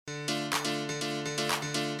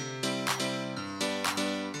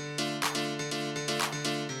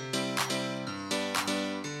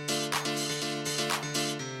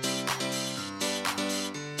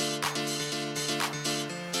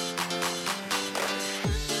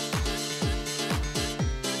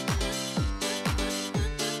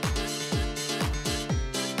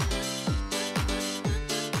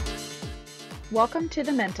Welcome to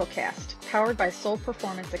the Mental Cast, powered by Soul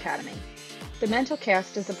Performance Academy. The Mental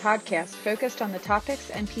Cast is a podcast focused on the topics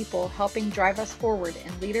and people helping drive us forward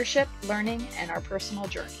in leadership, learning, and our personal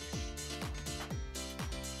journeys.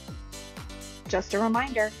 Just a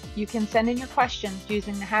reminder, you can send in your questions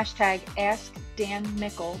using the hashtag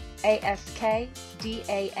AskDanMickle,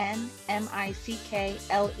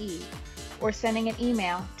 AskDanMickle, or sending an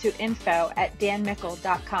email to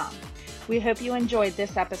info@danmickle.com. We hope you enjoyed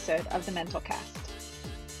this episode of the Mental Cast.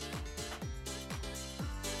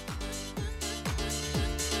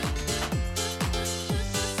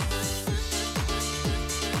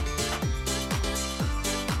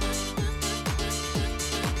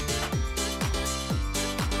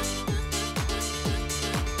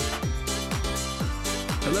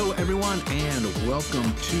 Hello, everyone, and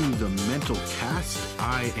welcome to the Mental Cast.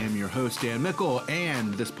 I am your host, Dan Mickle,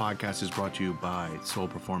 and this podcast is brought to you by Soul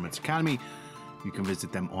Performance Academy. You can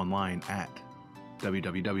visit them online at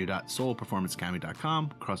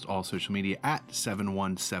www.soulperformanceacademy.com, across all social media at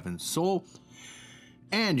 717soul,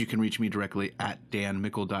 and you can reach me directly at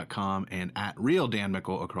danmickle.com and at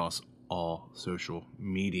realdanmickle across all social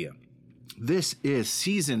media. This is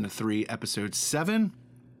Season 3, Episode 7.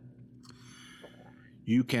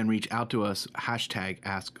 You can reach out to us, hashtag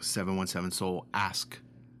Ask717Soul, Ask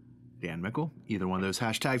Dan Mickle. Either one of those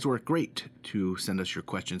hashtags work great to send us your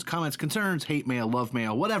questions, comments, concerns, hate mail, love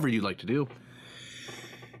mail, whatever you'd like to do.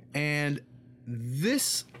 And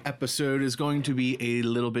this episode is going to be a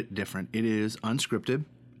little bit different. It is unscripted,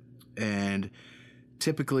 and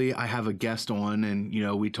typically I have a guest on and,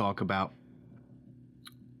 we talk about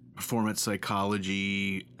performance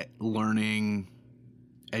psychology, learning,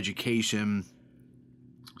 education,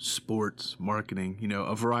 sports, marketing,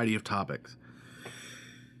 a variety of topics.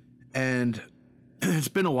 And it's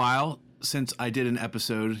been a while since I did an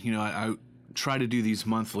episode. I try to do these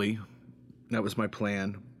monthly. That was my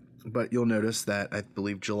plan. But you'll notice that I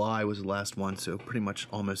believe July was the last one, so pretty much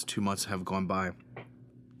almost 2 months have gone by.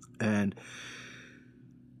 And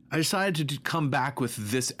I decided to come back with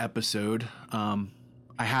this episode.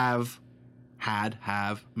 I have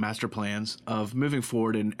master plans of moving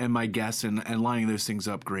forward and my guests and lining those things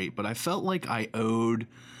up great. But I felt like I owed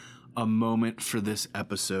a moment for this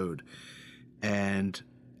episode and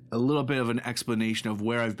a little bit of an explanation of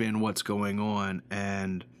where I've been, what's going on.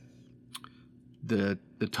 And the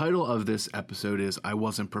title of this episode is I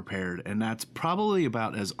Wasn't Prepared. And that's probably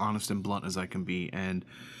about as honest and blunt as I can be. And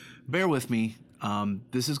bear with me.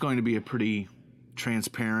 This is going to be a pretty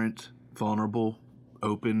transparent, vulnerable,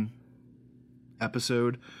 open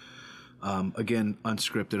episode. Again,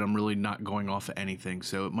 unscripted. I'm really not going off of anything,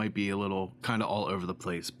 so it might be a little kind of all over the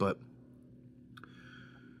place, but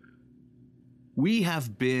we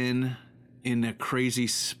have been in a crazy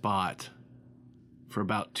spot for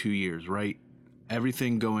about 2 years, right?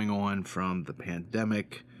 Everything going on from the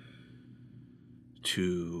pandemic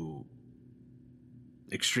to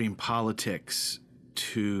extreme politics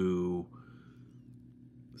to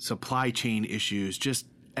supply chain issues, just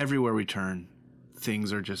everywhere we turn,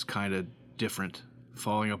 things are just kind of different,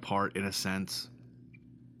 falling apart in a sense,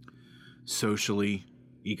 socially,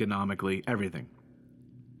 economically, everything.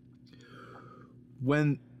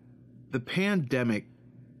 When the pandemic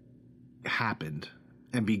happened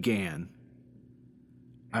and began,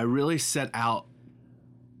 I really set out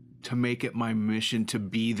to make it my mission to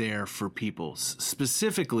be there for people,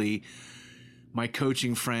 specifically my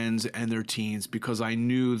coaching friends and their teens, because I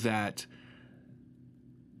knew that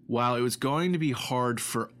while it was going to be hard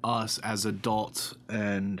for us as adults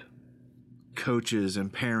and coaches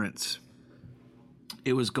and parents,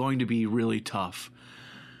 it was going to be really tough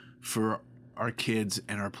for our kids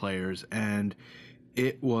and our players. And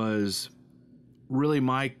it was really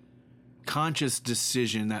my conscious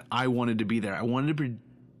decision that I wanted to be there. I wanted to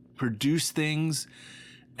produce things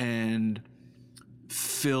and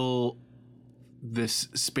fill this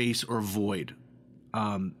space or void.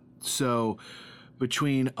 So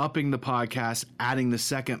between upping the podcast, adding the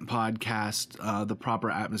second podcast, The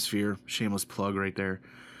Proper Atmosphere, shameless plug right there,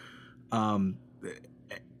 I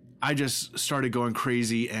just started going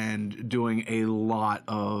crazy and doing a lot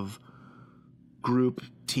of group,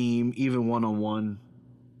 team, even one-on-one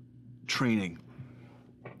training,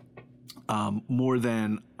 more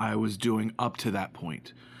than I was doing up to that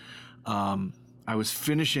point. I was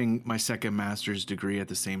finishing my second master's degree at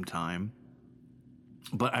the same time,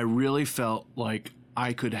 but I really felt like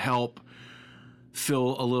I could help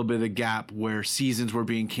fill a little bit of the gap where seasons were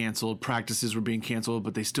being canceled, practices were being canceled,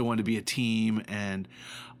 but they still wanted to be a team. And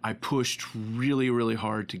I pushed really, really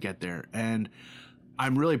hard to get there. And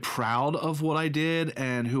I'm really proud of what I did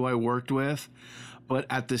and who I worked with. but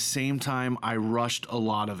at the same time, I rushed a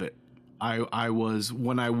lot of it.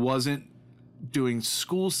 When I wasn't doing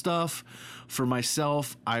school stuff for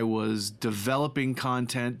myself, I was developing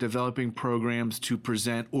content, developing programs to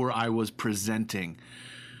present, or I was presenting.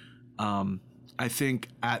 I think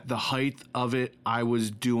at the height of it, I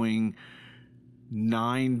was doing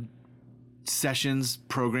 9 sessions,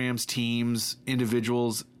 programs, teams,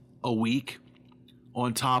 individuals a week,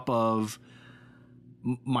 on top of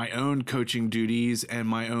my own coaching duties and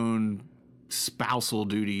my own spousal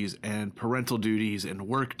duties and parental duties and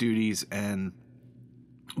work duties.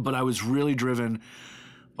 But I was really driven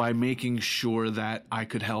by making sure that I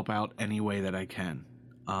could help out any way that I can.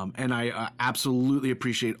 And I absolutely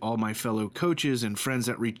appreciate all my fellow coaches and friends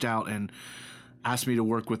that reached out and asked me to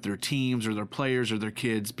work with their teams or their players or their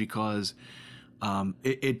kids, because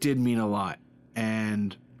it did mean a lot.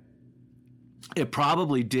 And it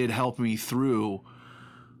probably did help me through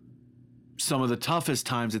some of the toughest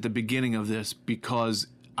times at the beginning of this, because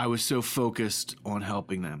I was so focused on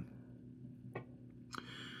helping them.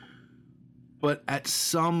 But at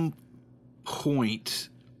some point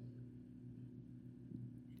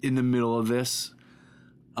in the middle of this,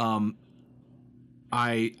 I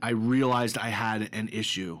realized I had an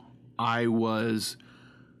issue. I was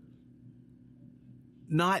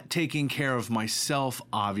not taking care of myself,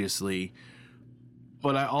 obviously,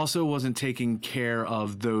 but I also wasn't taking care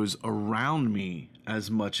of those around me as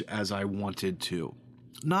much as I wanted to.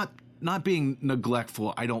 Not being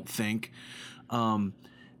neglectful, I don't think.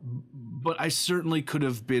 But I certainly could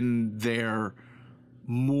have been there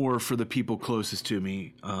more for the people closest to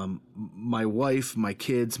me. My wife, my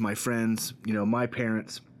kids, my friends, my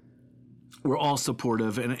parents were all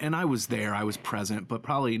supportive, and I was there. I was present, but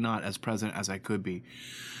probably not as present as I could be.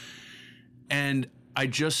 And I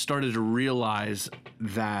just started to realize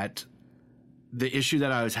that the issue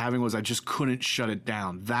that I was having was I just couldn't shut it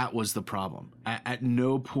down. That was the problem. At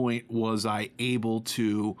no point was I able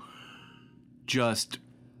to just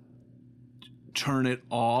turn it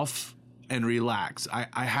off and relax.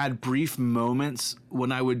 I had brief moments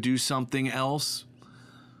when I would do something else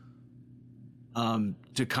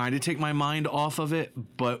to kind of take my mind off of it,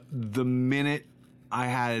 but the minute I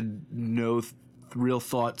had no real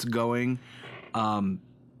thoughts going, my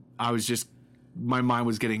mind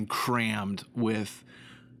was getting crammed with,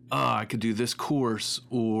 I could do this course,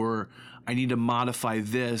 or I need to modify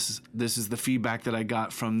this. This is the feedback that I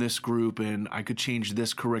got from this group, and I could change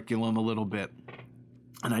this curriculum a little bit.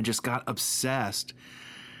 And I just got obsessed.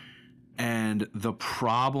 And the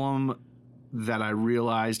problem that I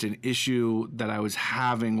realized, an issue that I was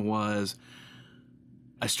having, was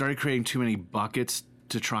I started creating too many buckets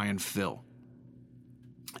to try and fill.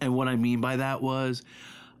 And what I mean by that was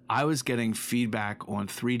I was getting feedback on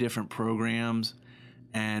 3 different programs,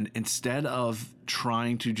 and instead of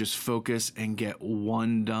trying to just focus and get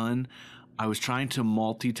one done, I was trying to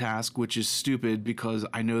multitask, which is stupid because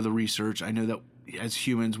I know the research. I know that as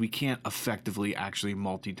humans, we can't effectively actually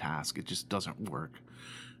multitask. It just doesn't work.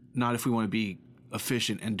 Not if we want to be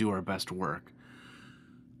efficient and do our best work.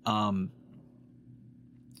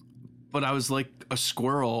 But I was like a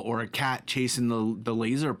squirrel or a cat chasing the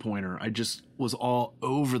laser pointer. I just was all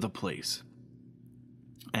over the place.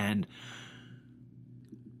 And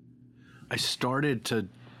I started to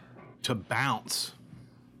bounce,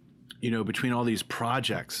 between all these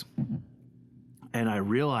projects. And I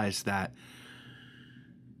realized that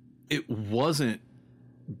it wasn't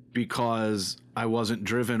because I wasn't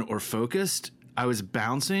driven or focused. I was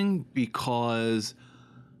bouncing because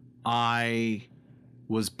I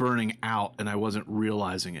was burning out and I wasn't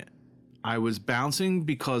realizing it. I was bouncing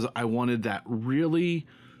because I wanted that really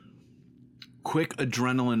quick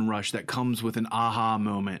adrenaline rush that comes with an aha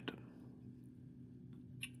moment,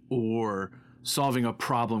 or solving a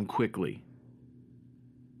problem quickly.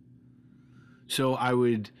 So I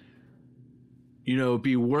would,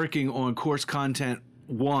 be working on course content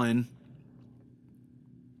 1,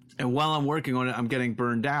 and while I'm working on it, I'm getting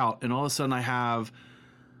burned out, and all of a sudden I have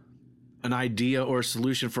an idea or a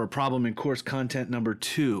solution for a problem in course content number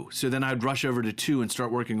 2. So then I'd rush over to 2 and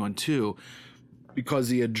start working on 2, because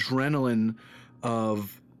the adrenaline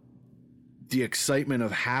of the excitement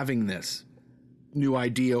of having this new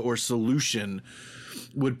idea or solution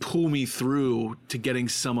would pull me through to getting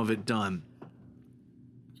some of it done.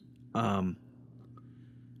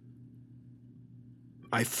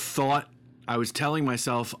 I thought I was telling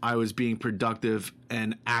myself I was being productive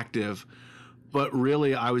and active, but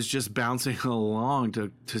really I was just bouncing along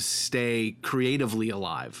to stay creatively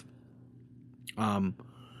alive.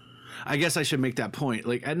 I guess I should make that point.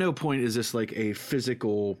 Like, at no point is this like a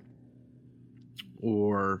physical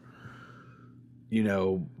or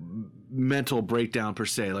mental breakdown per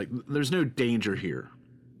se. Like, there's no danger here.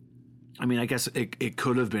 I mean, I guess it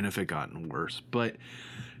could have been if it gotten worse, but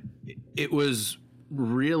it was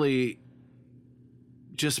really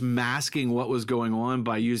just masking what was going on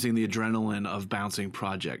by using the adrenaline of bouncing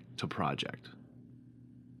project to project.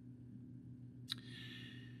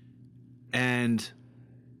 And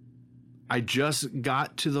I just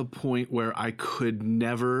got to the point where I could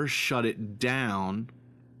never shut it down,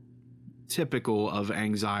 typical of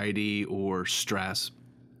anxiety or stress.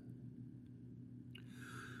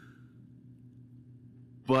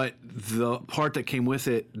 But the part that came with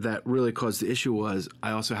it that really caused the issue was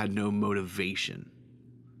I also had no motivation.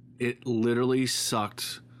 It literally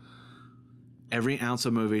sucked every ounce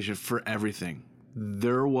of motivation for everything.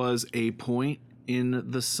 There was a point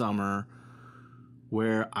in the summer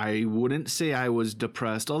where I wouldn't say I was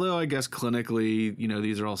depressed, although I guess clinically,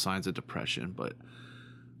 these are all signs of depression, but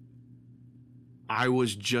I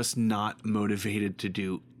was just not motivated to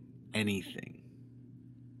do anything.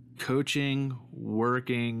 Coaching,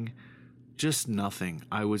 working, just nothing.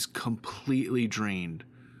 I was completely drained.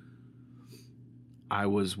 I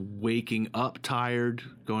was waking up tired,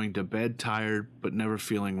 going to bed tired, but never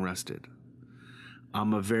feeling rested.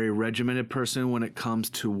 I'm a very regimented person when it comes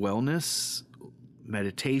to wellness,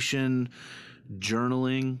 meditation,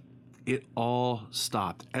 journaling. It all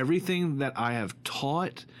stopped. Everything that I have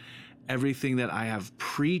taught, everything that I have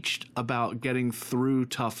preached about getting through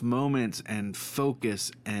tough moments and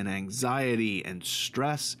focus and anxiety and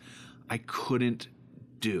stress, I couldn't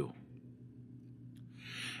do.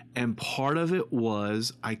 And part of it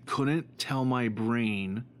was I couldn't tell my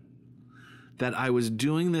brain that I was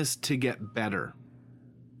doing this to get better.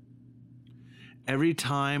 Every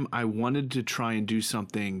time I wanted to try and do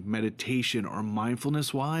something meditation or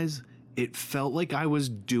mindfulness wise, it felt like I was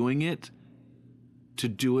doing it to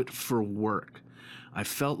do it for work. I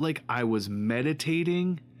felt like I was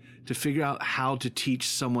meditating to figure out how to teach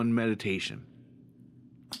someone meditation.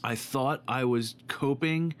 I thought I was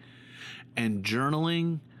coping and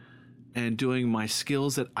journaling and doing my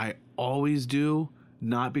skills that I always do,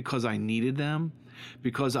 not because I needed them,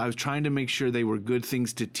 because I was trying to make sure they were good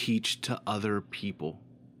things to teach to other people.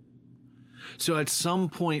 So at some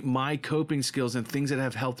point, my coping skills and things that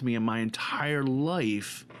have helped me in my entire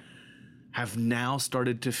life have now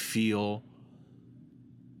started to feel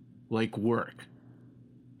like work.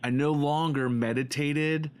 I no longer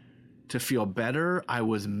meditated to feel better. I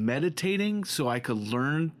was meditating so I could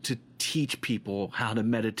learn to teach people how to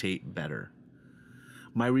meditate better.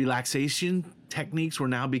 My relaxation techniques were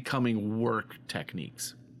now becoming work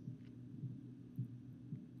techniques.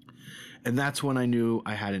 And that's when I knew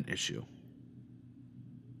I had an issue.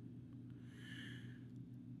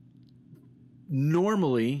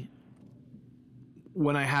 Normally,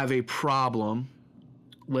 when I have a problem,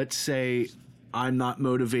 let's say I'm not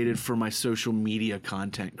motivated for my social media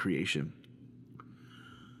content creation,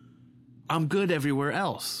 I'm good everywhere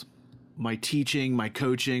else. My teaching, my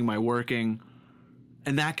coaching, my working,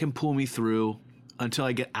 and that can pull me through until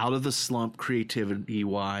I get out of the slump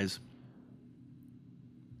creativity-wise.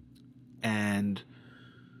 And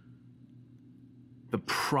the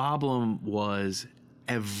problem was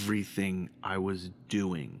everything I was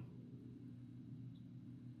doing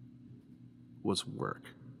was work,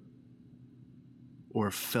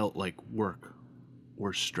 or felt like work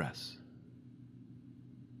or stress.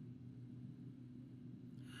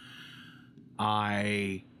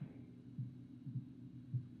 I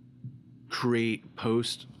create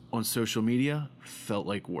posts on social media, felt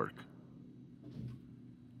like work.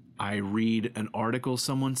 I read an article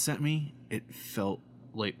someone sent me, it felt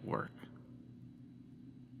like work.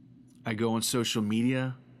 I go on social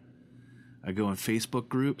media, I go in Facebook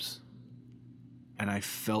groups, and I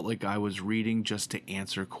felt like I was reading just to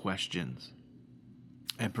answer questions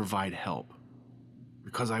and provide help.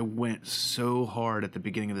 Because I went so hard at the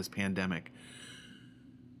beginning of this pandemic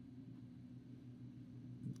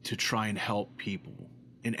to try and help people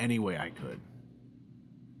in any way I could.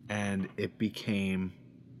 And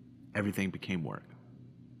everything became work.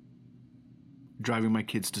 Driving my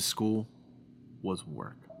kids to school was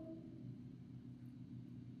work.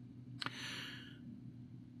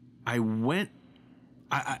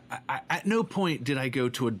 At no point did I go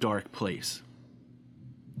to a dark place.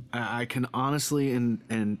 I can honestly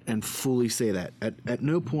and fully say that. At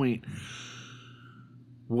no point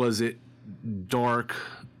was it dark.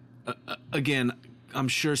 Again, I'm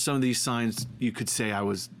sure some of these signs you could say I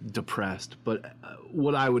was depressed, but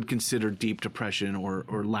what I would consider deep depression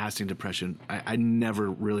or lasting depression, I never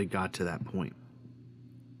really got to that point.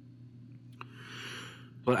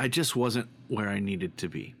 But I just wasn't where I needed to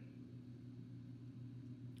be.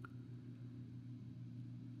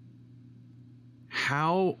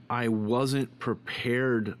 how I wasn't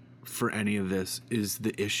prepared for any of this is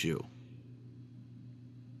the issue.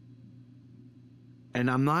 And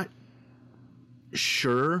I'm not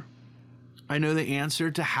sure I know the answer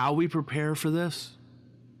to how we prepare for this,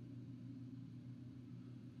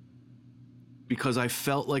 because I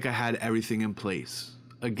felt like I had everything in place.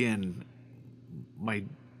 Again, my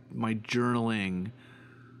journaling,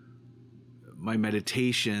 my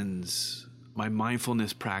meditations, my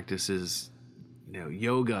mindfulness practices,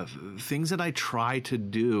 yoga, things that I try to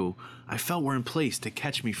do, I felt were in place to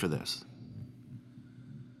catch me for this.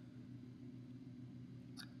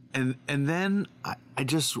 And then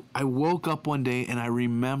I woke up one day and I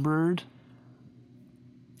remembered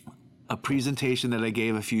a presentation that I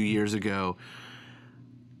gave a few years ago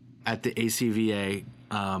at the ACVA,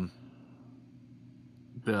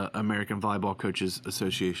 the American Volleyball Coaches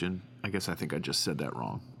Association. I think I just said that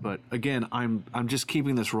wrong. But again, I'm just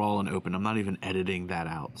keeping this raw and open. I'm not even editing that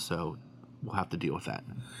out, so we'll have to deal with that.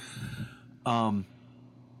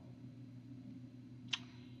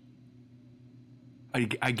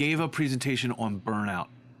 I gave a presentation on burnout,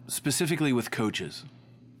 specifically with coaches,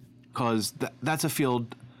 because that's a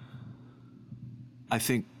field I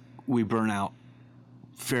think we burn out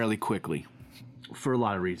fairly quickly for a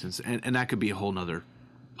lot of reasons. And that could be a whole nother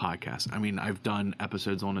podcast. I mean, I've done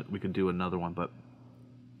episodes on it. We could do another one, but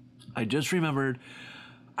I just remembered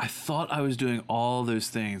I thought I was doing all those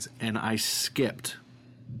things and I skipped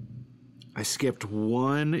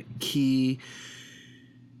one key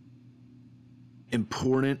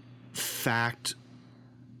important fact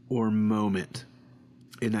or moment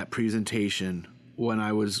in that presentation when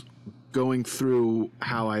I was going through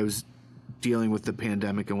how I was dealing with the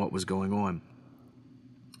pandemic and what was going on.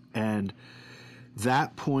 And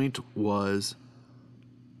that point was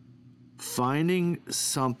finding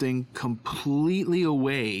something completely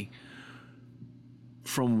away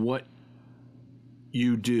from what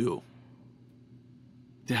you do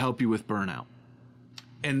to help you with burnout.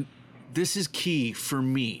 And this is key for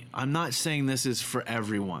me. I'm not saying this is for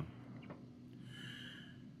everyone.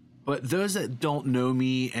 But those that don't know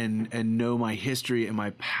me and know my history and my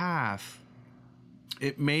path,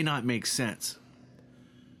 it may not make sense.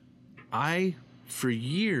 I, for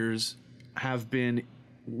years,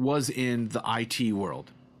 was in the IT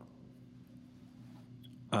world.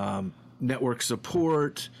 Network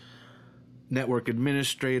support, network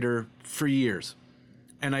administrator for years.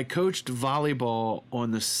 And I coached volleyball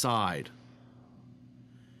on the side.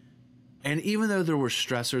 And even though there were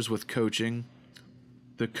stressors with coaching,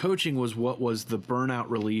 the coaching was what was the burnout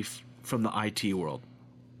relief from the IT world.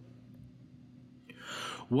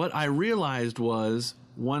 What I realized was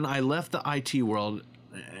when I left the IT world,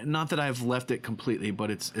 not that I've left it completely,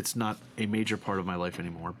 but it's not a major part of my life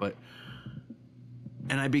anymore,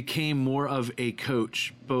 and I became more of a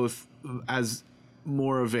coach, both as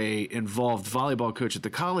more of a involved volleyball coach at the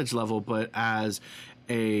college level, but as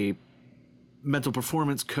a mental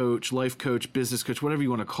performance coach, life coach, business coach, whatever you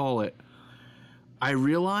want to call it. I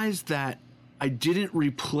realized that I didn't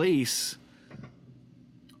replace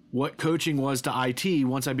what coaching was to IT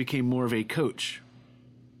once I became more of a coach.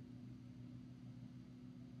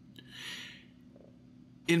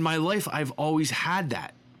 In my life, I've always had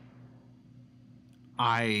that.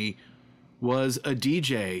 I was a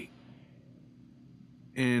DJ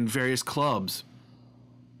in various clubs.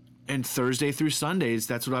 And Thursday through Sundays,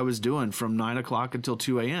 that's what I was doing from 9 o'clock until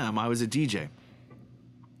 2 a.m. I was a DJ.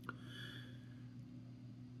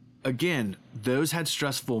 Again, those had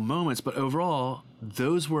stressful moments, but overall,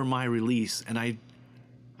 those were my release. And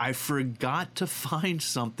I forgot to find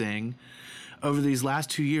something over these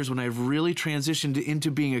last 2 years when I've really transitioned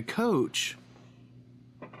into being a coach.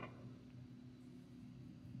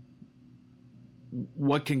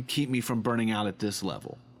 What can keep me from burning out at this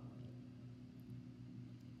level?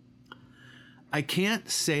 I can't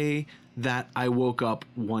say that I woke up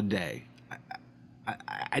one day.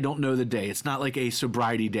 I don't know the day. It's not like a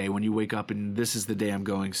sobriety day when you wake up and this is the day I'm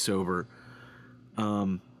going sober.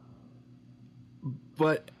 But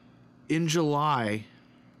in July,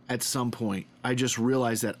 at some point, I just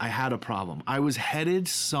realized that I had a problem. I was headed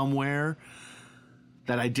somewhere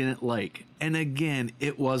that I didn't like. And again,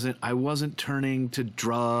 I wasn't turning to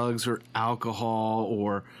drugs or alcohol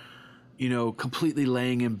or, completely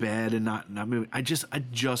laying in bed and not moving. I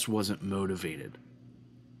just wasn't motivated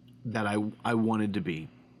that I wanted to be.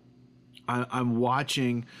 I'm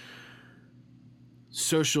watching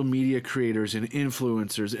social media creators and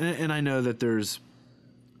influencers, and I know that there's,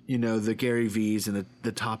 the Gary V's and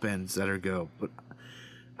the top ends that are go, but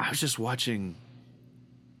I was just watching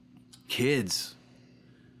kids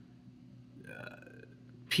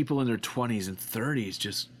people in their 20s and 30s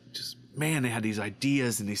just man, they had these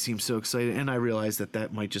ideas and they seemed so excited. And I realized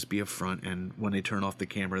that might just be a front. And when they turn off the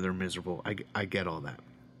camera, they're miserable. I get all that.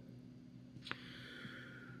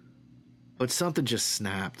 But something just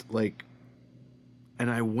snapped.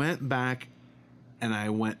 And I went back and I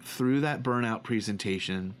went through that burnout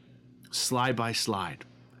presentation slide by slide.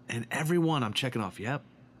 And every one I'm checking off. Yep.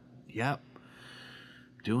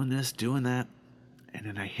 Doing this, doing that. And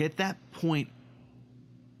then I hit that point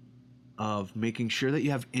of making sure that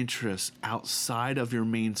you have interests outside of your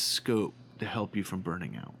main scope to help you from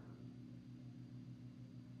burning out.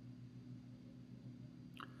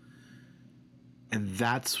 And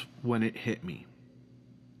that's when it hit me.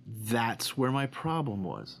 That's where my problem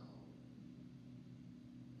was.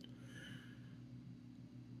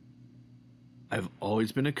 I've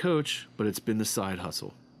always been a coach, but it's been the side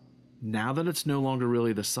hustle. Now that it's no longer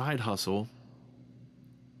really the side hustle,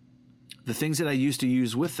 the things that I used to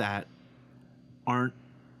use with that aren't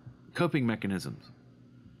coping mechanisms.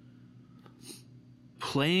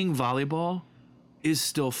 Playing volleyball is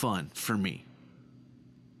still fun for me,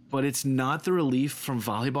 but it's not the relief from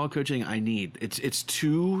volleyball coaching I need. It's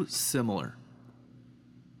too similar.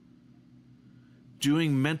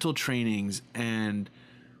 Doing mental trainings and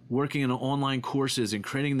working in online courses and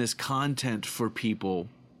creating this content for people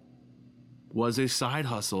was a side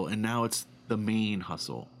hustle, and now it's the main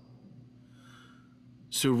hustle.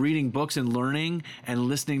 So reading books and learning and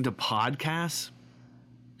listening to podcasts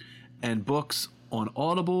and books on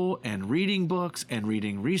Audible and reading books and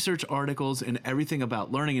reading research articles and everything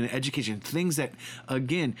about learning and education, things that,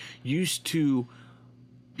 again, used to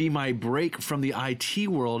be my break from the IT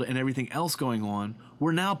world and everything else going on,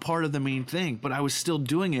 were now part of the main thing. But I was still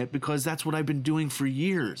doing it because that's what I've been doing for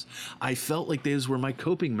years. I felt like those were my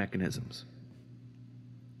coping mechanisms.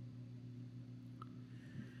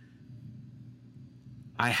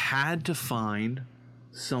 I had to find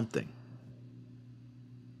something.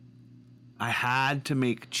 I had to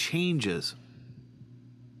make changes.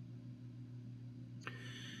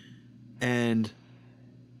 And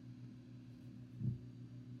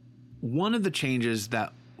one of the changes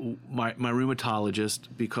that my rheumatologist,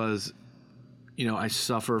 because, I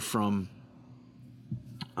suffer from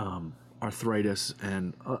arthritis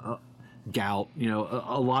and gout,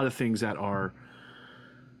 a lot of things that are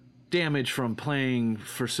damage from playing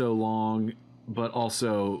for so long, but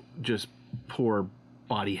also just poor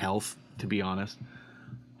body health, to be honest,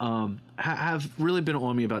 have really been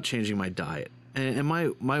on me about changing my diet. And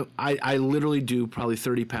I literally do probably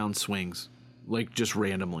 30-pound swings, just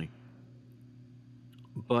randomly.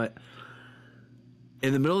 But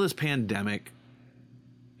in the middle of this pandemic,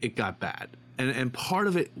 it got bad. And part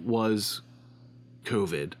of it was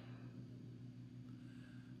COVID.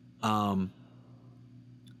 I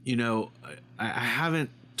haven't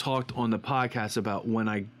talked on the podcast about when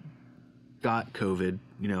I got COVID.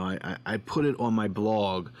 I put it on my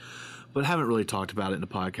blog, but haven't really talked about it in the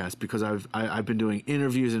podcast because I've been doing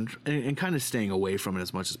interviews and kind of staying away from it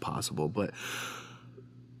as much as possible. But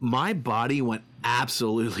my body went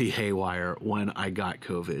absolutely haywire when I got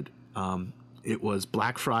COVID. It was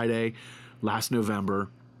Black Friday last November,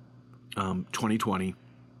 2020,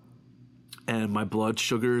 and my blood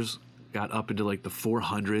sugars got up into the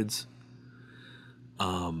 400s.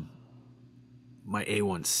 My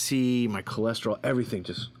A1C, my cholesterol, everything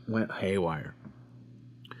just went haywire.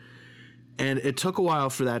 And it took a while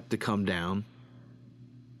for that to come down.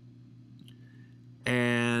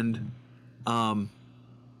 And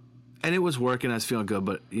it was working, I was feeling good,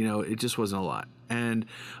 but it just wasn't a lot. And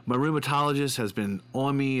my rheumatologist has been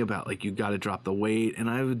on me about you got to drop the weight, and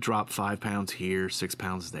I would drop 5 pounds here, 6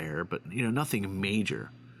 pounds there, but nothing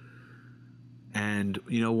major. And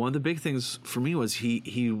one of the big things for me was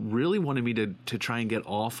he really wanted me to try and get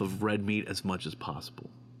off of red meat as much as possible.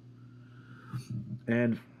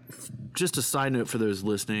 And just a side note for those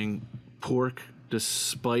listening, pork,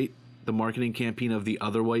 despite the marketing campaign of the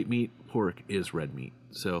other white meat, pork is red meat.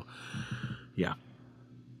 So, yeah.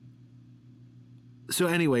 So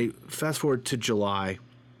anyway, fast forward to July,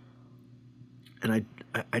 and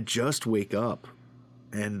I just wake up,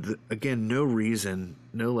 and again, no reason,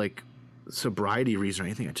 no sobriety reason or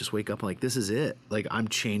anything. I just wake up and this is it. I'm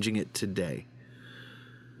changing it today.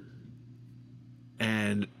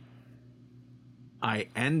 And I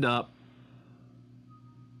end up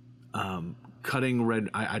cutting red.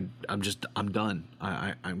 I'm done.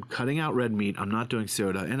 I'm cutting out red meat. I'm not doing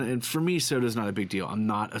soda. And for me, soda is not a big deal. I'm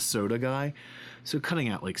not a soda guy. So cutting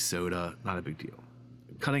out soda, not a big deal.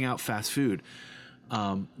 Cutting out fast food.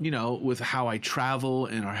 With how I travel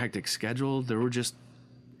and our hectic schedule,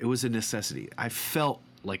 it was a necessity. I felt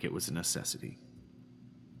like it was a necessity.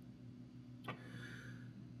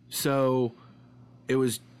 So it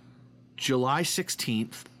was July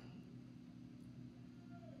 16th,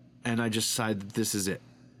 and I just decided that this is it.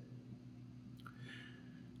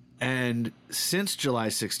 And since July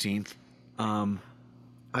 16th,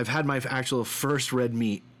 I've had my actual first red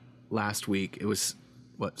meat last week. It was,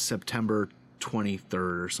 September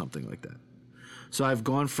 23rd or something like that. So I've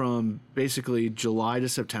gone from basically July to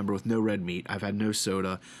September with no red meat. I've had no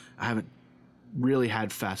soda. I haven't really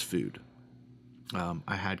had fast food.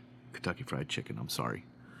 I had Kentucky Fried Chicken, I'm sorry.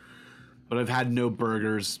 But I've had no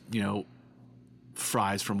burgers,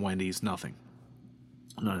 fries from Wendy's, nothing.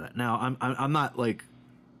 None of that. Now, I'm not like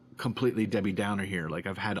completely Debbie Downer here. Like,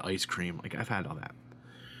 I've had ice cream. Like, I've had all that.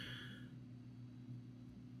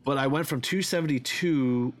 But I went from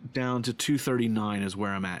 272 down to 239 is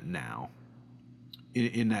where I'm at now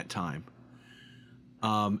in that time.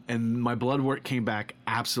 And my blood work came back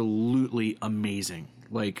absolutely amazing.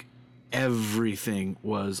 Like, everything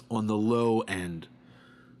was on the low end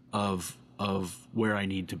of where I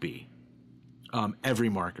need to be. Every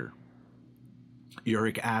marker.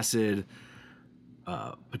 Uric acid,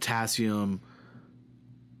 potassium,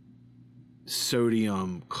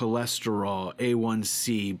 sodium, cholesterol,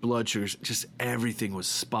 A1C, blood sugars, just everything was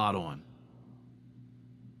spot on.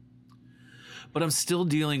 But I'm still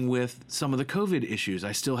dealing with some of the COVID issues.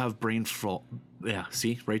 I still have brain fog. Yeah,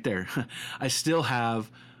 see, right there. I still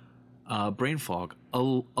have brain fog a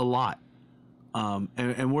lot.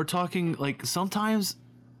 And we're talking, like, sometimes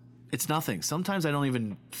it's nothing. Sometimes I don't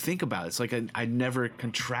even think about it. It's like I never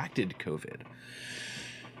contracted COVID.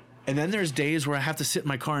 And then there's days where I have to sit in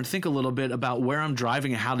my car and think a little bit about where I'm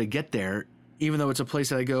driving and how to get there, even though it's a place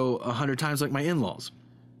that I go 100 times, like my in-laws.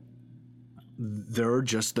 There are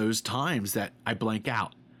just those times that I blank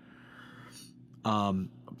out.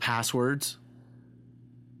 Passwords.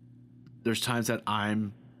 There's times that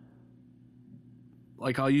I'm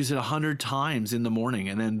like, I'll use it 100 times in the morning,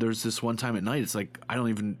 and then there's this one time at night, it's like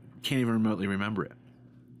can't even remotely remember it.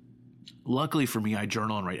 Luckily for me, I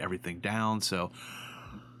journal and write everything down, so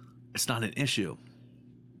it's not an issue.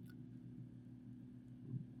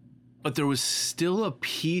 But there was still a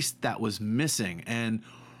piece that was missing, and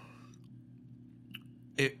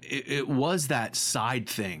it was that side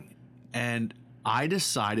thing. And I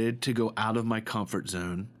decided to go out of my comfort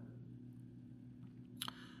zone,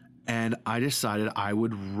 and I decided I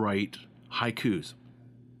would write haikus.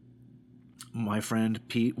 My friend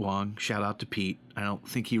Pete Wong, shout out to Pete. I don't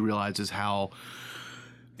think he realizes how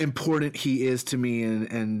important he is to me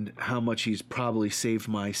and how much he's probably saved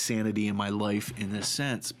my sanity and my life in this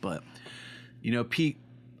sense. But, Pete,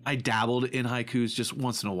 I dabbled in haikus just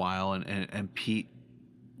once in a while, and Pete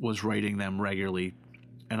was writing them regularly.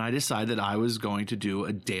 And I decided I was going to do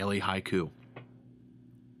a daily haiku.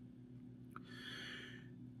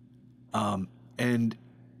 And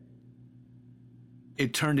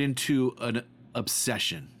it turned into an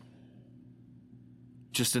obsession.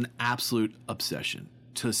 Just an absolute obsession.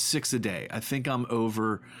 To 6 a day. I think the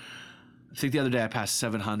other day I passed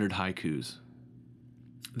 700 haikus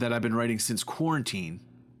that I've been writing since quarantine.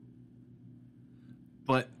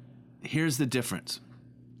 But here's the difference.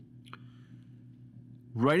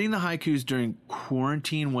 Writing the haikus during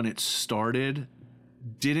quarantine when it started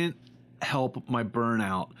didn't help my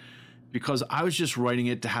burnout, because I was just writing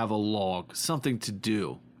it to have a log, something to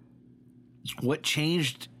do. What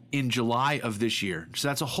changed in July of this year, so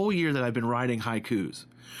that's a whole year that I've been writing haikus.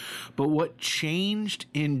 But what changed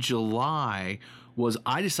in July was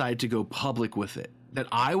I decided to go public with it, that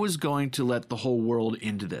I was going to let the whole world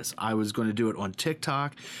into this. I was going to do it on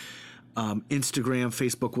TikTok, Instagram,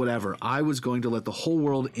 Facebook, whatever. I was going to let the whole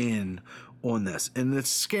world in on this. And it's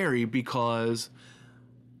scary because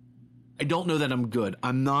I don't know that I'm good.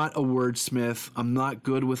 I'm not a wordsmith. I'm not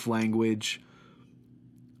good with language.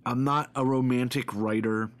 I'm not a romantic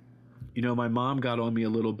writer. My mom got on me a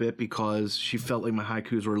little bit because she felt like my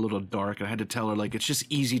haikus were a little dark. And I had to tell her, like, it's just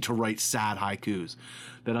easy to write sad haikus,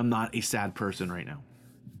 that I'm not a sad person right now.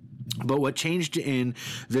 But what changed in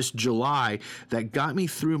this July that got me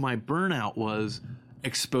through my burnout was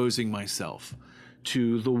exposing myself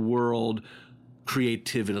to the world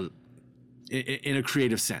creativity in a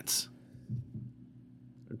creative sense.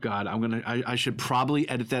 God, I should probably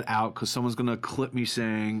edit that out, because someone's going to clip me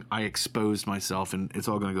saying I exposed myself, and it's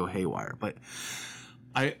all going to go haywire. But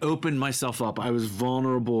I opened myself up. I was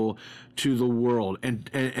vulnerable to the world,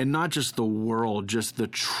 and not just the world, just the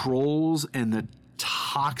trolls and the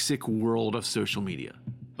toxic world of social media.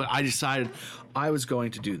 But I decided I was going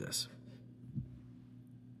to do this.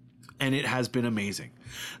 And it has been amazing.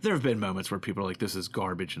 There have been moments where people are like, this is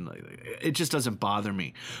garbage, and like, it just doesn't bother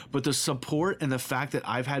me. But the support and the fact that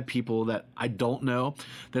I've had people that I don't know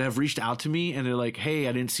that have reached out to me and they're like, hey,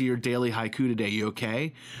 I didn't see your daily haiku today. You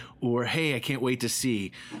okay? Or, hey, I can't wait to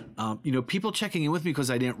see. People checking in with me because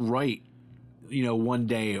I didn't write, one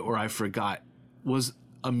day or I forgot was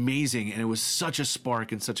amazing. And it was such a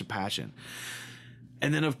spark and such a passion.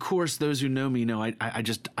 And then, of course, those who know me know I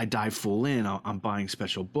dive full in. I'm buying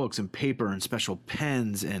special books and paper and special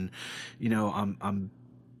pens, and I'm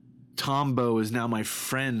Tombow is now my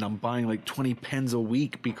friend. I'm buying like 20 pens a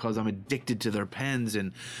week because I'm addicted to their pens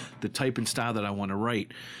and the type and style that I want to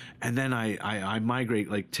write. And then I migrate.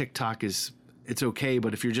 Like TikTok it's okay,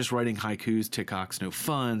 but if you're just writing haikus, TikTok's no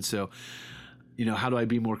fun. So how do I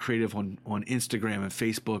be more creative on Instagram and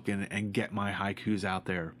Facebook and get my haikus out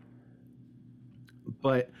there?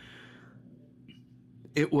 But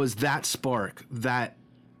it was that spark that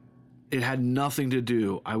it had nothing to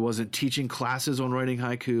do. I wasn't teaching classes on writing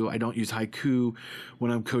haiku. I don't use haiku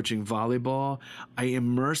when I'm coaching volleyball. I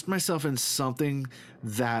immersed myself in something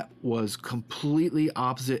that was completely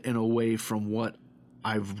opposite and away from what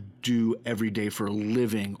I do every day for a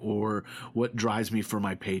living or what drives me for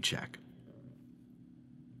my paycheck.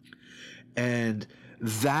 And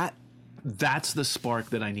that's the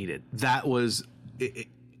spark that I needed. That was...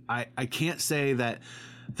 I can't say that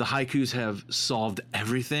the haikus have solved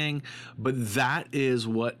everything, but that is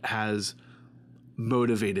what has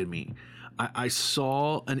motivated me. I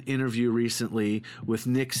saw an interview recently with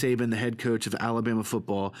Nick Saban, the head coach of Alabama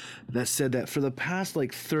football, that said that for the past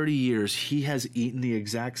 30 years, he has eaten the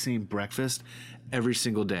exact same breakfast every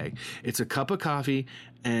single day. It's a cup of coffee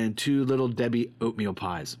and 2 Little Debbie oatmeal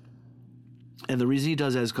pies. And the reason he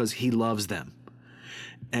does that is because he loves them.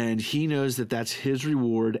 And he knows that that's his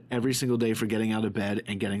reward every single day for getting out of bed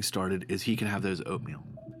and getting started is he can have those oatmeal.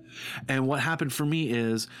 And what happened for me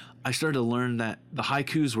is I started to learn that the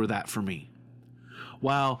haikus were that for me.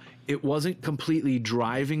 While it wasn't completely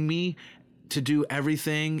driving me to do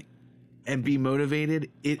everything and be motivated,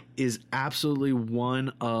 it is absolutely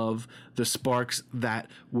one of the sparks that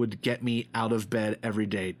would get me out of bed every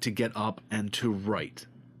day to get up and to write.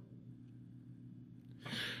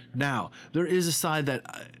 Now, there is a side that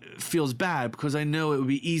feels bad because I know it would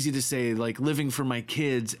be easy to say, living for my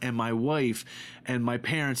kids and my wife and my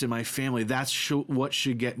parents and my family, that's what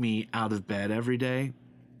should get me out of bed every day.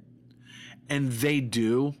 And they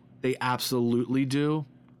do. They absolutely do.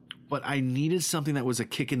 But I needed something that was a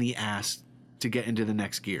kick in the ass to get into the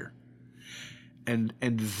next gear. And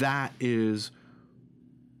that is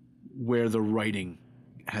where the writing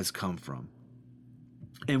has come from.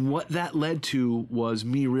 And what that led to was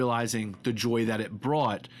me realizing the joy that it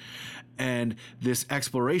brought and this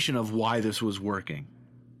exploration of why this was working.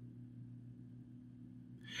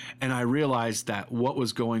 And I realized that what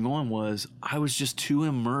was going on was I was just too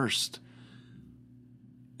immersed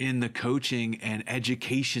in the coaching and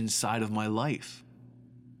education side of my life.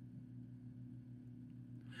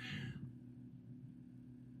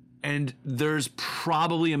 And there's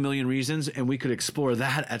probably a million reasons, and we could explore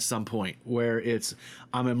that at some point, where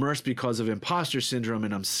I'm immersed because of imposter syndrome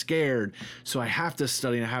and I'm scared, so I have to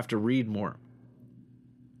study and I have to read more.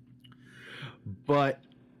 But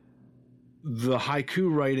the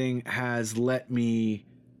haiku writing has let me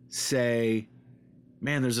say,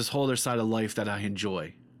 man, there's this whole other side of life that I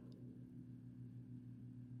enjoy.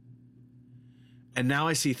 And now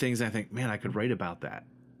I see things and I think, man, I could write about that.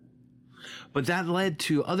 But that led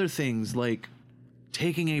to other things like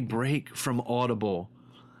taking a break from Audible,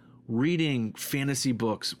 reading fantasy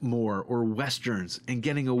books more or Westerns, and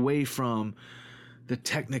getting away from the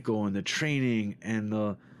technical and the training and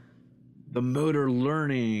the motor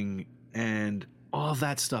learning and all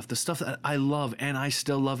that stuff, the stuff that I love and I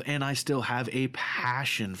still have a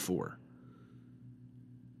passion for.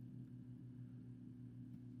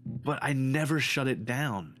 But I never shut it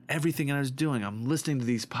down. Everything I was doing, I'm listening to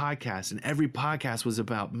these podcasts, and every podcast was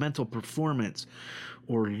about mental performance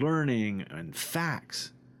or learning and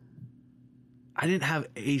facts. I didn't have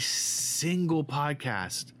a single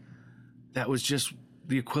podcast that was just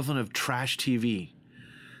the equivalent of trash TV.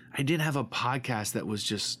 I didn't have a podcast that was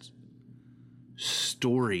just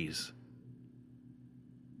stories,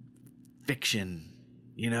 fiction.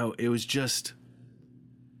 It was just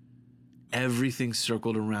everything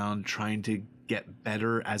circled around trying to get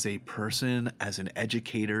better as a person, as an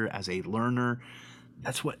educator, as a learner.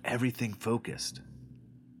 That's what everything focused.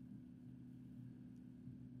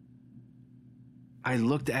 I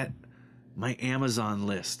looked at my Amazon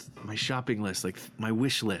list, my shopping list, my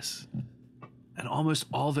wish list, and almost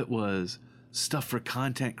all of it was stuff for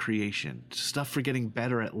content creation, stuff for getting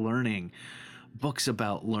better at learning, books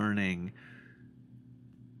about learning.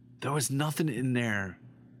 There was nothing in there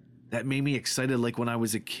that made me excited like when I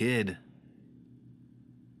was a kid.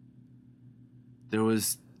 There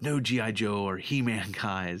was no G.I. Joe or He-Man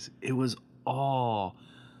guys. It was all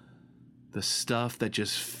the stuff that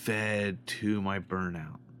just fed to my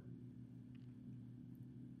burnout.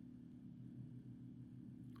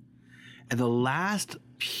 And the last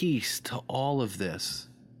piece to all of this,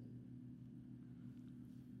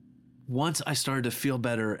 once I started to feel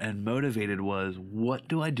better and motivated, was, what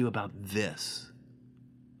do I do about this?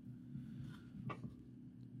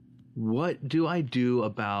 What do I do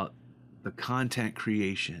about the content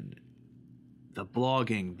creation, the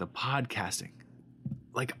blogging, the podcasting?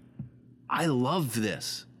 Like, I love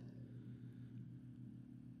this.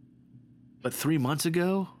 But 3 months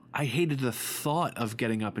ago, I hated the thought of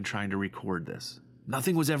getting up and trying to record this.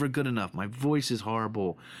 Nothing was ever good enough. My voice is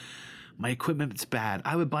horrible. My equipment's bad.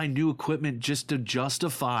 I would buy new equipment just to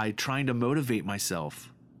justify trying to motivate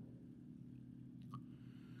myself.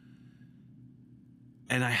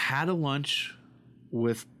 And I had a lunch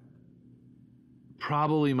with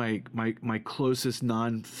probably my closest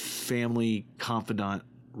non-family confidant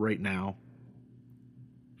right now.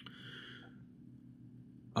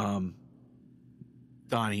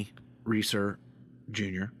 Donnie Reeser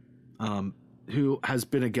Jr., who has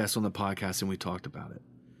been a guest on the podcast, and we talked about it.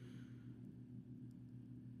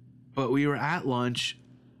 But we were at lunch,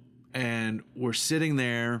 and we're sitting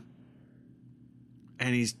there,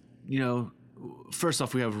 and he's, first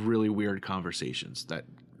off, we have really weird conversations that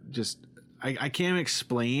just, I can't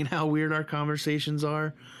explain how weird our conversations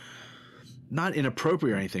are. Not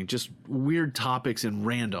inappropriate or anything, just weird topics and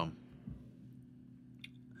random.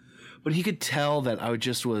 But he could tell that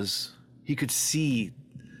he could see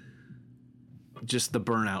just the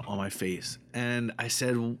burnout on my face. And I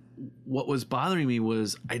said, what was bothering me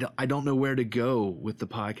was I don't know where to go with the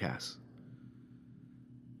podcast.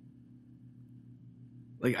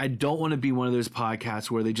 Like, I don't want to be one of those podcasts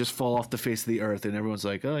where they just fall off the face of the earth and everyone's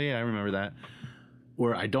like, oh yeah, I remember that.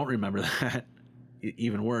 Or I don't remember that.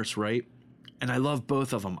 Even worse, right? And I love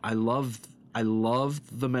both of them. I love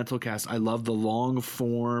the mental cast. I love the long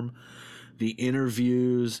form, the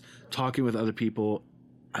interviews, talking with other people.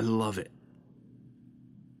 I love it.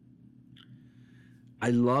 I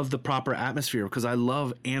love the proper atmosphere because I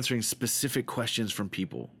love answering specific questions from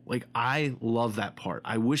people. Like, I love that part.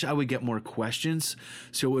 I wish I would get more questions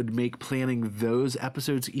so it would make planning those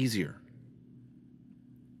episodes easier.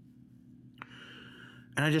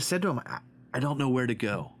 And I just said to him, I don't know where to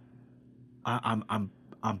go. I'm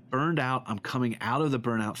burned out. I'm coming out of the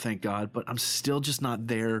burnout, thank God, but I'm still just not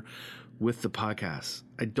there with the podcast.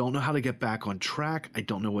 I don't know how to get back on track. I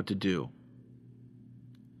don't know what to do.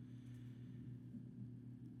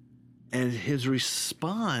 And his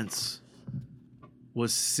response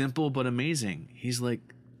was simple but amazing. He's like,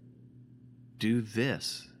 do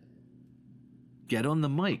this. Get on the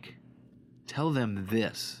mic. Tell them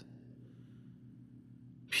this.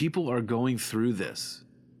 People are going through this.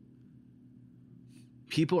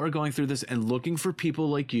 People are going through this and looking for people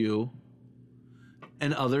like you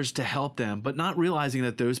and others to help them, but not realizing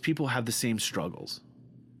that those people have the same struggles.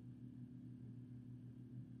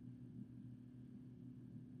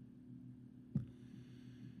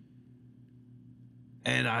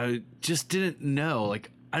 And I just didn't know. Like,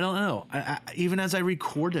 I don't know. Even as I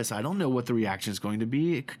record this, I don't know what the reaction is going to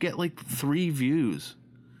be. It could get like 3 views,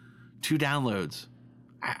 2 downloads.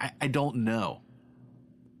 I don't know.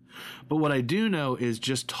 But what I do know is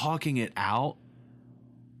just talking it out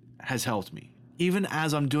has helped me. Even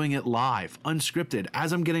as I'm doing it live, unscripted,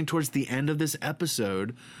 as I'm getting towards the end of this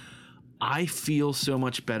episode, I feel so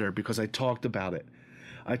much better because I talked about it.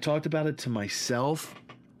 I talked about it to myself.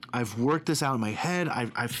 I've worked this out in my head.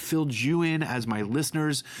 I've filled you in as my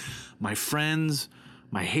listeners, my friends,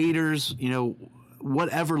 my haters,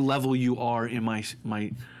 whatever level you are in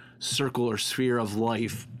my circle or sphere of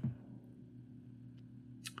life.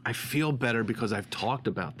 I feel better because I've talked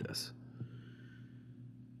about this.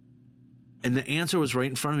 And the answer was right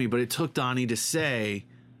in front of me, but it took Donnie to say,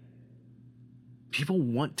 people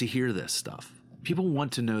want to hear this stuff. People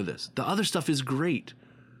want to know this. The other stuff is great.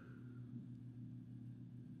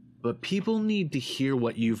 But people need to hear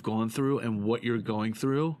what you've gone through and what you're going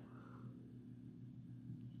through,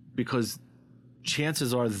 because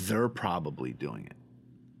chances are they're probably doing it.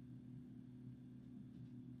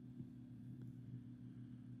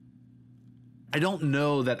 I don't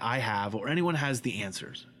know that I have or anyone has the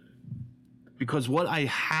answers, because what I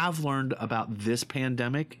have learned about this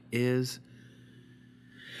pandemic is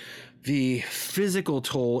The physical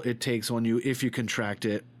toll it takes on you if you contract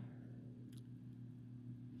it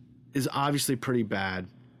is obviously pretty bad.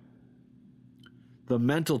 The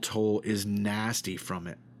mental toll is nasty from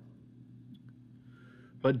it.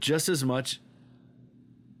 But just as much,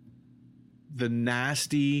 the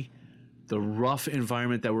rough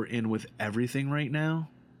environment that we're in with everything right now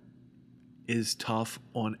is tough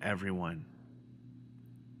on everyone.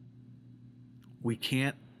 We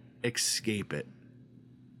can't escape it.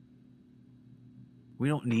 We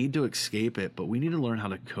don't need to escape it, but we need to learn how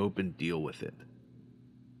to cope and deal with it.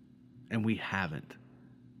 And we haven't.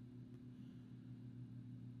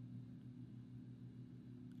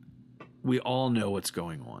 We all know what's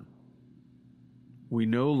going on. We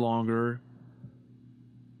no longer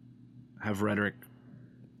have rhetoric,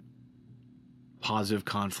 positive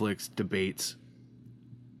conflicts, debates.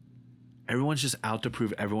 Everyone's just out to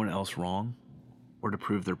prove everyone else wrong or to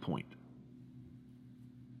prove their point.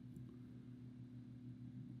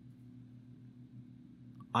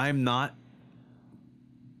 I'm not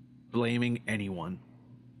blaming anyone.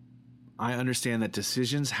 I understand that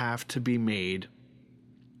decisions have to be made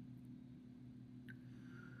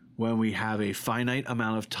when we have a finite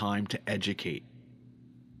amount of time to educate.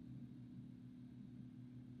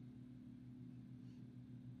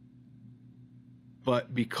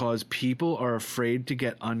 But because people are afraid to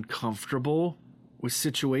get uncomfortable with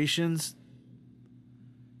situations,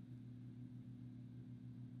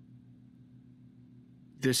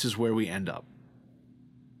 this is where we end up.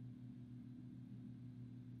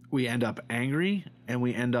 We end up angry and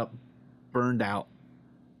we end up burned out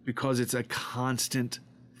because it's a constant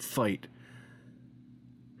fight.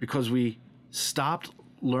 Because we stopped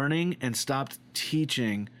learning and stopped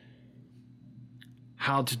teaching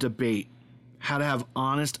how to debate, how to have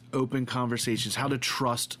honest, open conversations, how to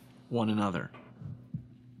trust one another.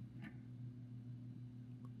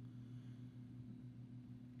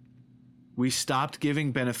 We stopped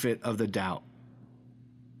giving benefit of the doubt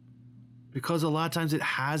because a lot of times it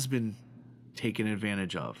has been taken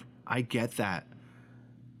advantage of. I get that.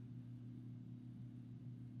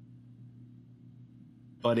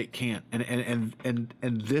 But it can't.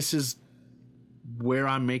 And this is where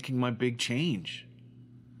I'm making my big change.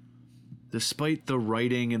 Despite the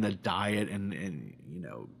writing and the diet and you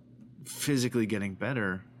know, physically getting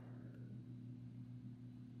better,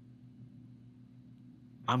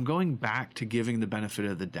 I'm going back to giving the benefit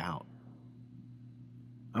of the doubt.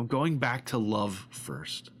 I'm going back to love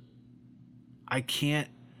first. I can't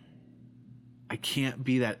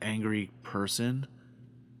be that angry person.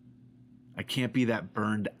 I can't be that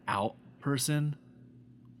burned out person.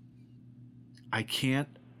 I can't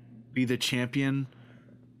be the champion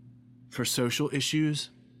for social issues.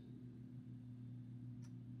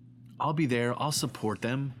 I'll be there. I'll support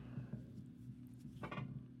them.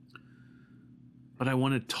 But I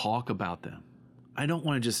want to talk about them. I don't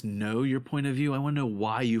want to just know your point of view. I want to know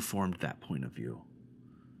why you formed that point of view.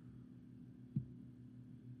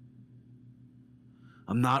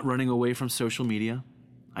 I'm not running away from social media.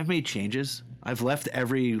 I've made changes. I've left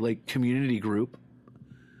every community group.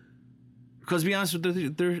 Because to be honest with you,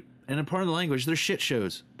 they're, and a part of the language, they're shit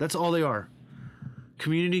shows. That's all they are.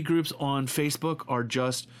 Community groups on Facebook are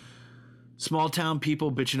just small town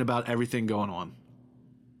people bitching about everything going on.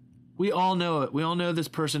 We all know it. We all know this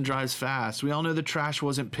person drives fast. We all know the trash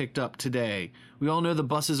wasn't picked up today. We all know the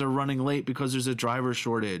buses are running late because there's a driver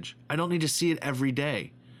shortage. I don't need to see it every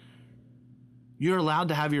day. You're allowed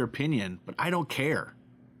to have your opinion, but I don't care.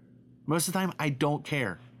 Most of the time, I don't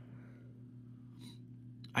care.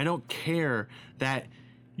 I don't care that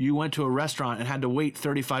you went to a restaurant and had to wait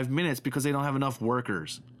 35 minutes because they don't have enough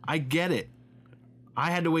workers. I get it. I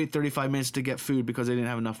had to wait 35 minutes to get food because they didn't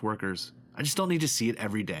have enough workers. I just don't need to see it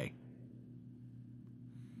every day.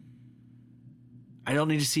 I don't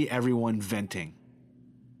need to see everyone venting.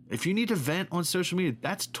 If you need to vent on social media,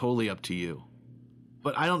 that's totally up to you.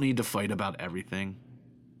 But I don't need to fight about everything.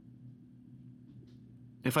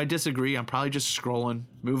 If I disagree, I'm probably just scrolling,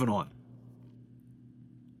 moving on.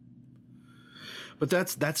 But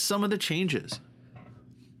that's some of the changes.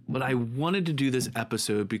 But I wanted to do this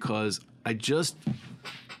episode because I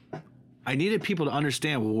needed people to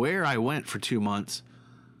understand where I went for 2 months.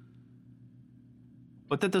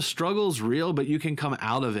 But that the struggle's real, but you can come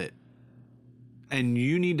out of it. And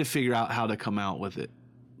you need to figure out how to come out with it.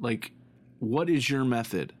 What is your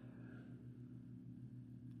method?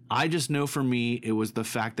 I just know for me, it was the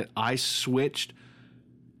fact that I switched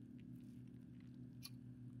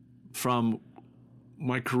from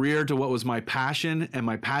my career to what was my passion, and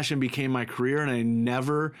my passion became my career, and I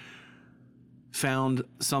never found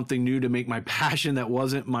something new to make my passion that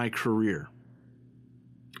wasn't my career.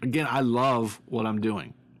 Again, I love what I'm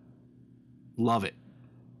doing. Love it.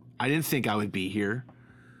 I didn't think I would be here.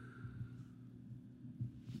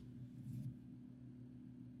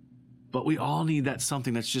 But we all need that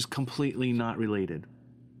something that's just completely not related.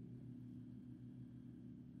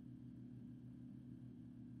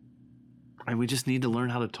 And we just need to learn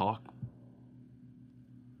how to talk.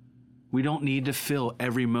 We don't need to fill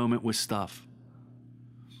every moment with stuff.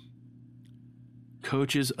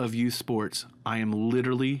 Coaches of youth sports, I am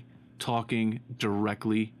literally talking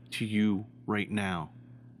directly to you right now.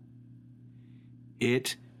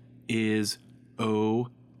 It is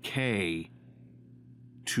okay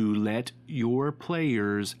to let your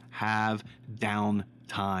players have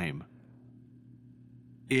downtime.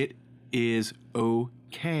 It is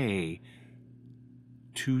okay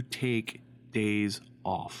to take days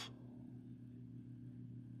off.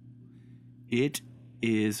 It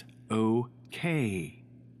is okay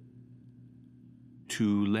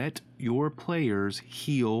to let your players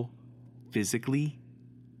heal physically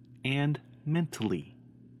and mentally.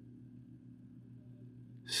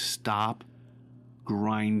 Stop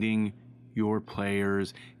grinding your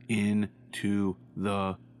players into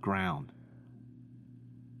the ground.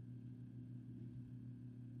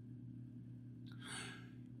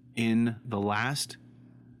 In the last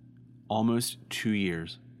almost 2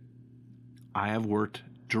 years, I have worked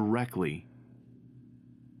directly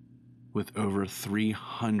with over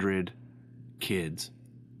 300 kids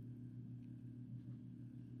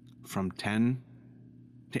from 10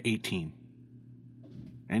 to 18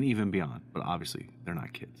 and even beyond, but obviously they're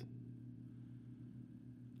not kids.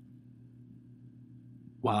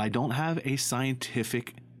 While I don't have a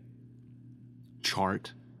scientific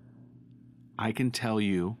chart, I can tell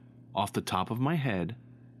you off the top of my head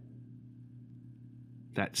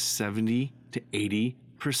that 70 to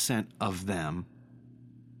 80% of them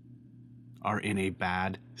are in a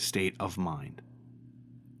bad state of mind.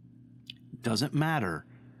 Doesn't matter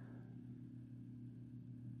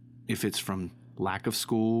if it's from lack of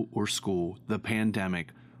school or school, the pandemic,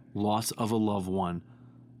 loss of a loved one,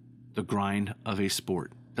 the grind of a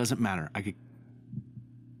sport. Doesn't matter.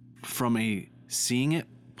 From a seeing it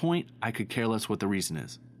point, I could care less what the reason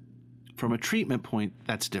is. From a treatment point,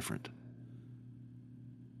 that's different.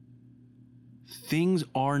 Things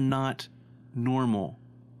are not normal.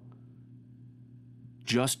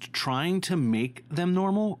 Just trying to make them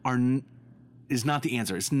normal is not the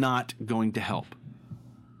answer. It's not going to help.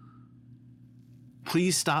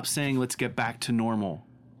 Please stop saying, let's get back to normal.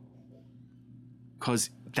 Because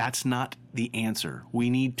that's not the answer. We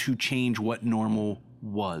need to change what normal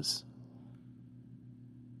was.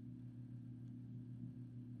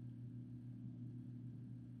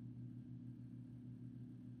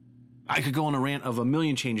 I could go on a rant of a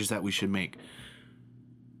million changes that we should make.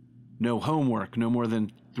 No homework, no more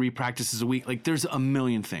than 3 practices a week. Like, there's a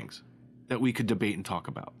million things that we could debate and talk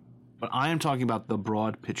about. But I am talking about the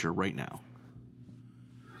broad picture right now.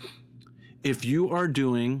 If you are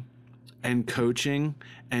doing and coaching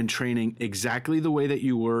and training exactly the way that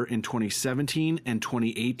you were in 2017 and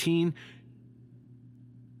 2018,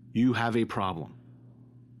 you have a problem.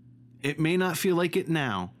 It may not feel like it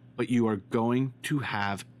now, but you are going to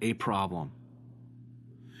have a problem.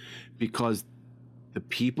 Because the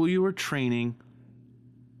people you are training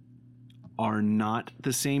are not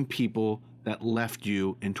the same people that left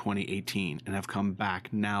you in 2018 and have come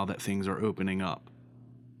back now that things are opening up.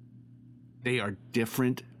 They are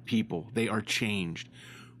different people. They are changed.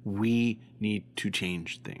 We need to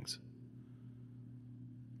change things.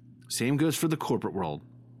 Same goes for the corporate world.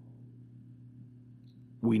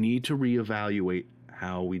 We need to reevaluate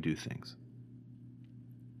how we do things.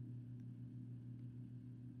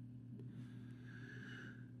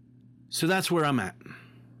 So that's where I'm at.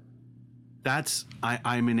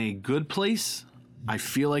 I'm in a good place. I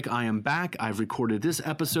feel like I am back. I've recorded this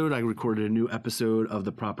episode. I recorded a new episode of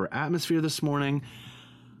The Proper Atmosphere this morning.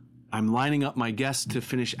 I'm lining up my guests to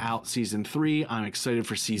finish out season 3. I'm excited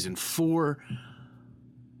for season 4.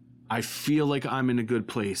 I feel like I'm in a good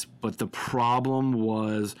place, but the problem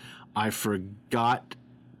was I forgot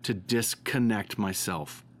to disconnect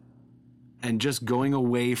myself. And just going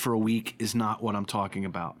away for a week is not what I'm talking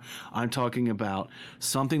about. I'm talking about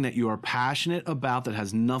something that you are passionate about that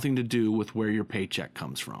has nothing to do with where your paycheck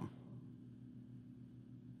comes from.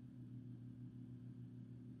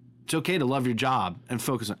 It's okay to love your job and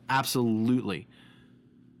focus on it, absolutely.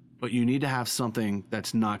 But you need to have something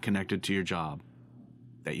that's not connected to your job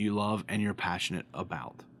that you love and you're passionate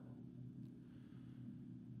about.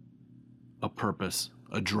 A purpose,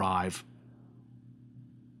 a drive.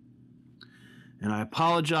 And I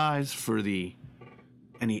apologize for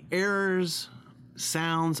any errors,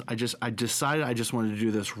 sounds. I decided I just wanted to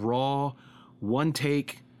do this raw, one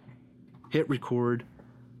take, hit record,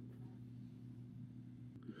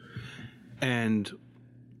 and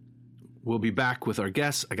we'll be back with our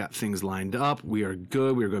guests. I got things lined up. We are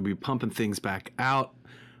good. We are going to be pumping things back out.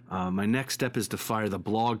 My next step is to fire the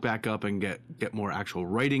blog back up and get more actual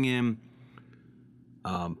writing in.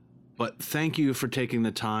 But thank you for taking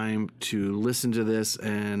the time to listen to this,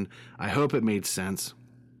 and I hope it made sense.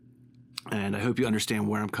 And I hope you understand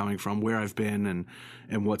where I'm coming from, where I've been,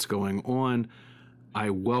 and what's going on. I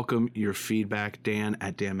welcome your feedback,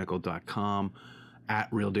 dan@danmickle.com,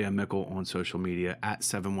 @RealDanMickle on social media,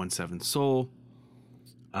 @717Soul.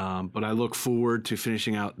 But I look forward to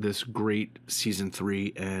finishing out this great season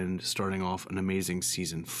 3 and starting off an amazing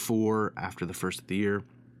season 4 after the first of the year.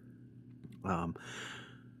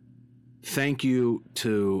 Thank you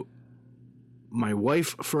to my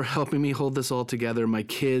wife for helping me hold this all together, my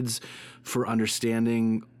kids for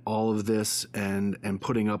understanding all of this and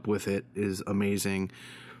putting up with it is amazing.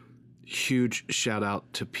 Huge shout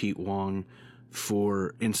out to Pete Wong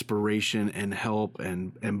for inspiration and help,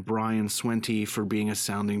 and Brian Swenty for being a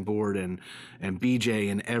sounding board, and BJ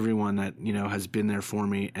and everyone that, you know, has been there for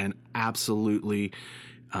me. And absolutely,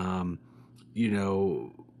 you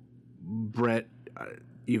know, Brett,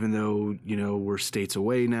 even though, you know, we're states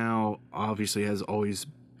away now, obviously has always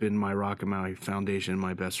been my rock and my foundation,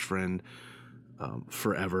 my best friend,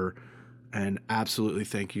 forever. And absolutely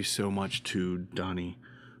thank you so much to Donnie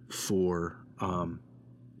for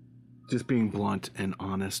just being blunt and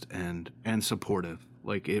honest and supportive.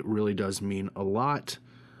 Like, it really does mean a lot.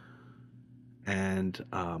 And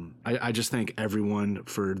I just thank everyone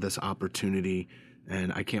for this opportunity,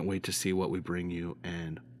 and I can't wait to see what we bring you.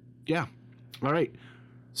 And yeah, all right.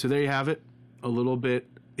 So there you have it. A little bit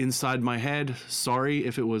inside my head. Sorry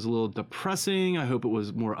if it was a little depressing. I hope it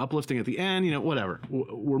was more uplifting at the end. You know, whatever.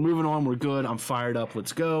 We're moving on. We're good. I'm fired up.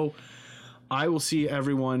 Let's go. I will see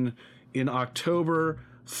everyone in October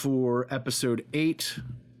for episode 8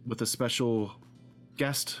 with a special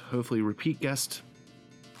guest, hopefully repeat guest.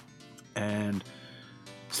 And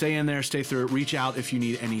stay in there, stay through it. Reach out if you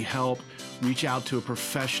need any help. Reach out to a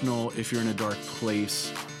professional if you're in a dark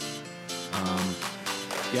place.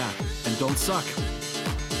 Yeah, and don't suck.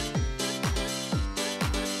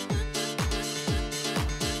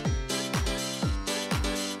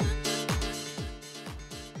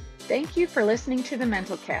 Thank you for listening to the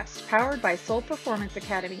Mental Cast, powered by Soul Performance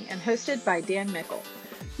Academy and hosted by Dan Mickle.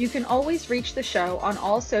 You can always reach the show on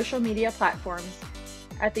all social media platforms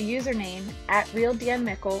at the username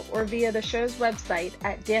 @RealDanMickle or via the show's website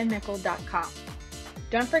at danmickle.com.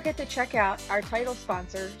 Don't forget to check out our title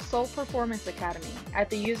sponsor, Soul Performance Academy, at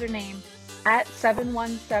the username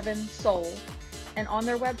 @717Soul and on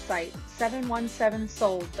their website,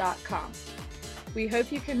 717soul.com. We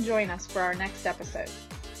hope you can join us for our next episode.